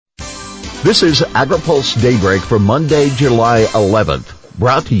This is AgriPulse Daybreak for Monday, July 11th,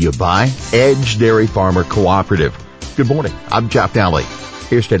 brought to you by Edge Dairy Farmer Cooperative. Good morning. I'm Jeff Daly.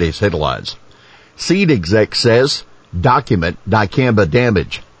 Here's today's headlines. Seed exec says, document dicamba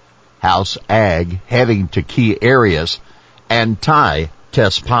damage. House Ag heading to key areas, and Thai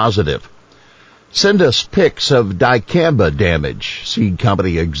tests positive. Send us pics of dicamba damage, seed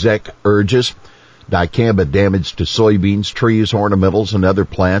company exec urges. Dicamba damage to soybeans, trees, ornamentals, and other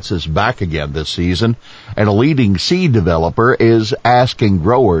plants is back again this season, and a leading seed developer is asking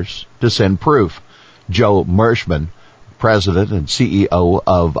growers to send proof. Joe Mershman, president and CEO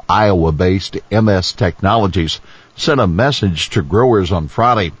of Iowa-based MS Technologies, sent a message to growers on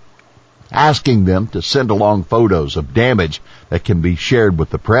Friday asking them to send along photos of damage that can be shared with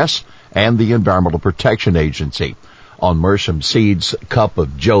the press and the Environmental Protection Agency. On Mershman Seeds' Cup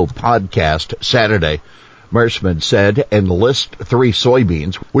of Joe podcast Saturday, Mershman said, enlist 3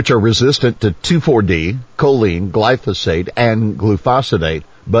 soybeans, which are resistant to 2,4-D, choline, glyphosate, and glufosinate,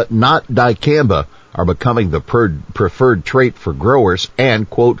 but not dicamba, are becoming the preferred trait for growers, and,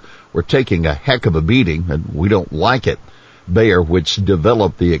 quote, we're taking a heck of a beating, and we don't like it. Bayer, which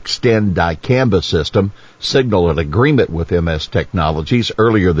developed the Xtend dicamba system, signaled an agreement with MS Technologies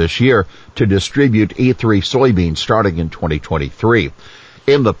earlier this year to distribute E3 soybeans starting in 2023.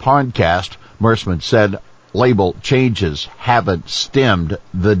 In the podcast, Mershman said label changes haven't stemmed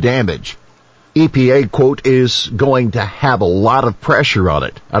the damage. EPA, quote, is going to have a lot of pressure on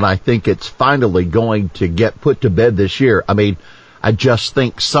it, and I think it's finally going to get put to bed this year. I just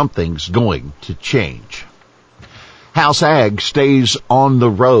think something's going to change. House Ag stays on the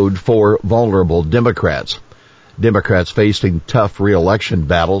road for vulnerable Democrats. Democrats facing tough re-election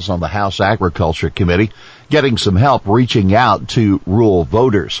battles on the House Agriculture Committee, getting some help reaching out to rural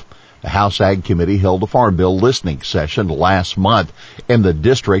voters. The House Ag Committee held a Farm Bill listening session last month in the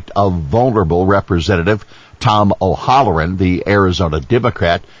district of vulnerable Representative Tom O'Halloran, the Arizona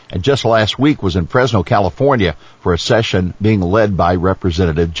Democrat, and just last week was in Fresno, California for a session being led by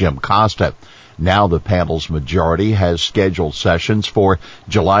Representative Jim Costa. Now the panel's majority has scheduled sessions for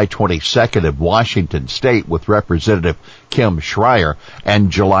July 22nd in Washington State with Representative Kim Schreier and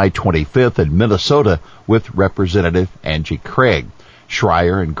July 25th in Minnesota with Representative Angie Craig.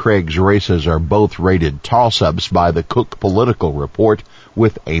 Schreier and Craig's races are both rated toss-ups by the Cook Political Report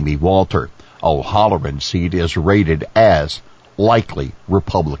with Amy Walter. O'Halloran's seat is rated as likely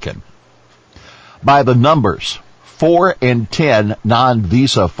Republican. By the numbers, 4 in 10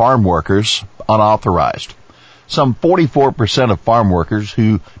 non-visa farm workers unauthorized. Some 44% of farm workers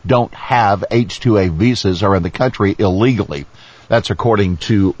who don't have H-2A visas are in the country illegally. That's according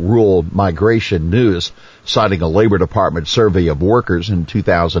to Rural Migration News, citing a Labor Department survey of workers in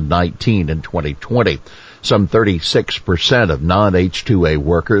 2019 and 2020. Some 36% of non-H-2A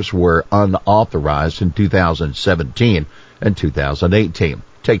workers were unauthorized in 2017 and 2018.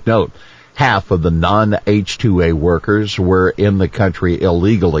 Take note, half of the non-H-2A workers were in the country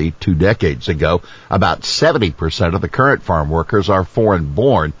illegally 2 decades ago. About 70% of the current farm workers are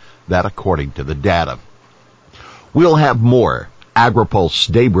foreign-born, that according to the data. We'll have more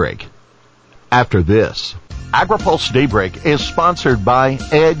AgriPulse Daybreak after this. AgriPulse Daybreak is sponsored by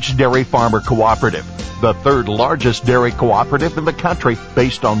Edge Dairy Farmer Cooperative, the 3rd largest dairy cooperative in the country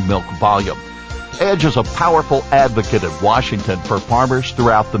based on milk volume. Edge is a powerful advocate of Washington for farmers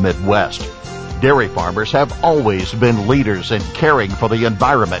throughout the Midwest. Dairy farmers have always been leaders in caring for the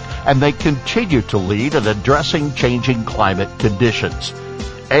environment, and they continue to lead in addressing changing climate conditions.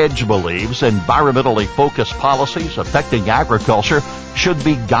 Edge believes environmentally focused policies affecting agriculture should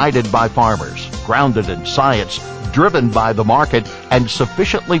be guided by farmers, grounded in science, driven by the market, and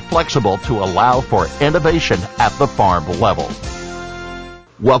sufficiently flexible to allow for innovation at the farm level.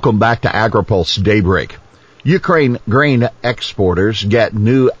 Welcome back to AgriPulse Daybreak. Ukraine grain exporters get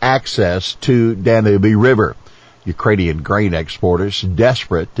new access to Danube River. Ukrainian grain exporters,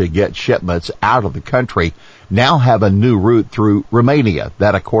 desperate to get shipments out of the country, now have a new route through Romania,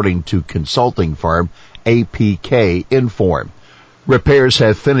 that according to consulting firm APK Inform. Repairs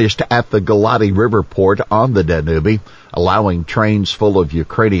have finished at the Galati River port on the Danube, allowing trains full of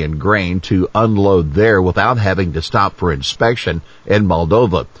Ukrainian grain to unload there without having to stop for inspection in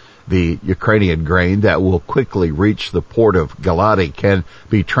Moldova. The Ukrainian grain that will quickly reach the port of Galati can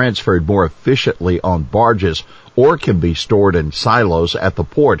be transferred more efficiently on barges or can be stored in silos at the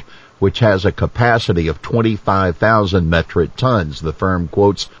port, which has a capacity of 25,000 metric tons, the firm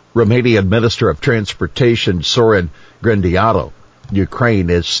quotes Romanian Minister of Transportation Sorin Grindeanu. Ukraine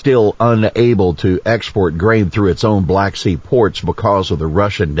is still unable to export grain through its own Black Sea ports because of the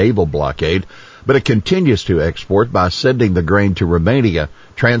Russian naval blockade. but it continues to export by sending the grain to Romania,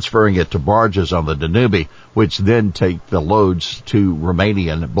 transferring it to barges on the Danube, which then take the loads to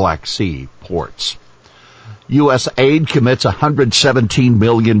Romanian Black Sea ports. U.S. aid commits $117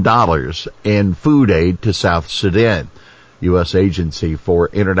 million in food aid to South Sudan. U.S. Agency for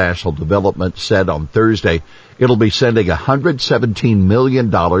International Development said on Thursday it'll be sending $117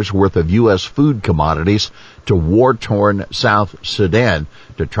 million worth of U.S. food commodities to war-torn South Sudan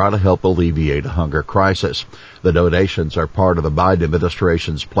to try to help alleviate a hunger crisis. The donations are part of the Biden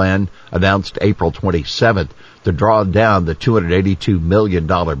administration's plan announced April 27th to draw down the $282 million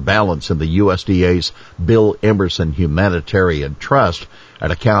balance in the USDA's Bill Emerson Humanitarian Trust,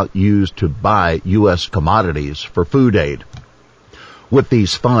 an account used to buy U.S. commodities for food aid. With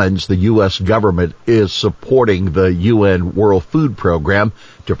these funds, the U.S. government is supporting the UN World Food Program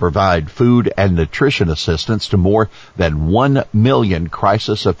to provide food and nutrition assistance to more than 1 million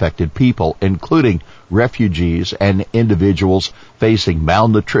crisis-affected people, including refugees and individuals facing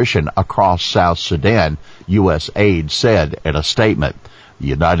malnutrition across South Sudan, U.S. aid said in a statement. The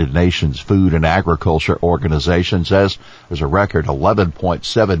United Nations Food and Agriculture Organization says there's a record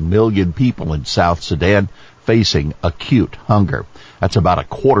 11.7 million people in South Sudan facing acute hunger. That's about a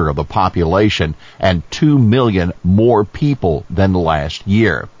quarter of the population and 2 million more people than last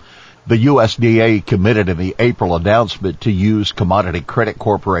year. The USDA committed in the April announcement to use Commodity Credit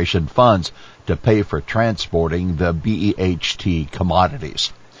Corporation funds to pay for transporting the BEHT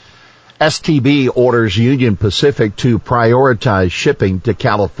commodities. STB orders Union Pacific to prioritize shipping to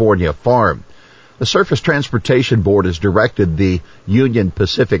California farm. The Surface Transportation Board has directed the Union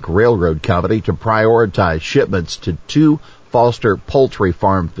Pacific Railroad Company to prioritize shipments to 2 Foster Poultry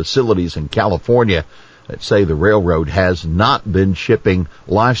Farm facilities in California that say the railroad has not been shipping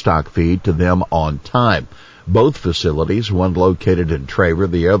livestock feed to them on time. Both facilities, one located in Traver,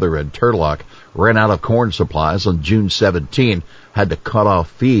 the other in Turlock, ran out of corn supplies on June 17, had to cut off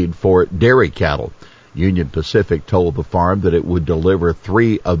feed for dairy cattle. Union Pacific told the farm that it would deliver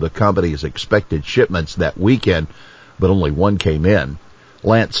 3 of the company's expected shipments that weekend, but only 1 came in.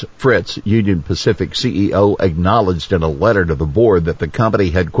 Lance Fritz, Union Pacific CEO, acknowledged in a letter to the board that the company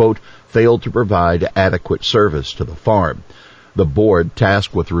had, quote, failed to provide adequate service to the farm. The board,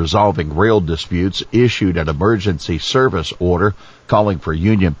 tasked with resolving rail disputes, issued an emergency service order calling for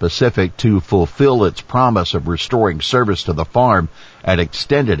Union Pacific to fulfill its promise of restoring service to the farm and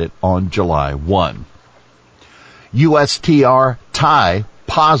extended it on July 1. USTR Tai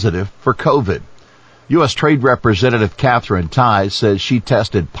positive for COVID. U.S. Trade Representative Katherine Tai says she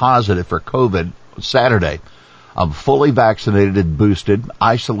tested positive for COVID Saturday. I'm fully vaccinated and boosted,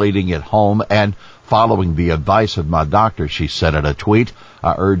 isolating at home, and following the advice of my doctor, she said in a tweet.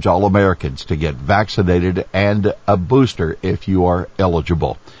 I urge all Americans to get vaccinated and a booster if you are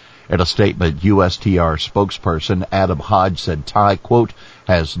eligible. In a statement, USTR spokesperson Adam Hodge said Tai, quote,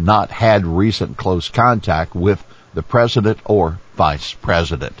 has not had recent close contact with the president or vice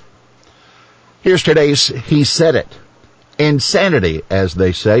president. Here's today's He Said It. Insanity, as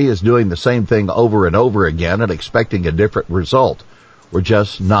they say, is doing the same thing over and over again and expecting a different result. We're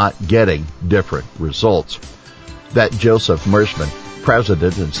just not getting different results. That Joseph Mershman,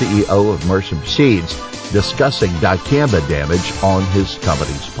 president and CEO of Mersham Seeds, discussing dicamba damage on his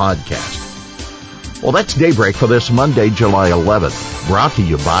company's podcast. Well, that's Daybreak for this Monday, July 11th, brought to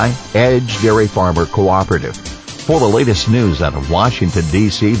you by Edge Dairy Farmer Cooperative. For the latest news out of Washington,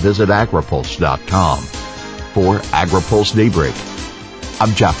 D.C., visit agripulse.com. For AgriPulse Daybreak,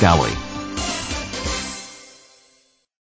 I'm Jeff Daly.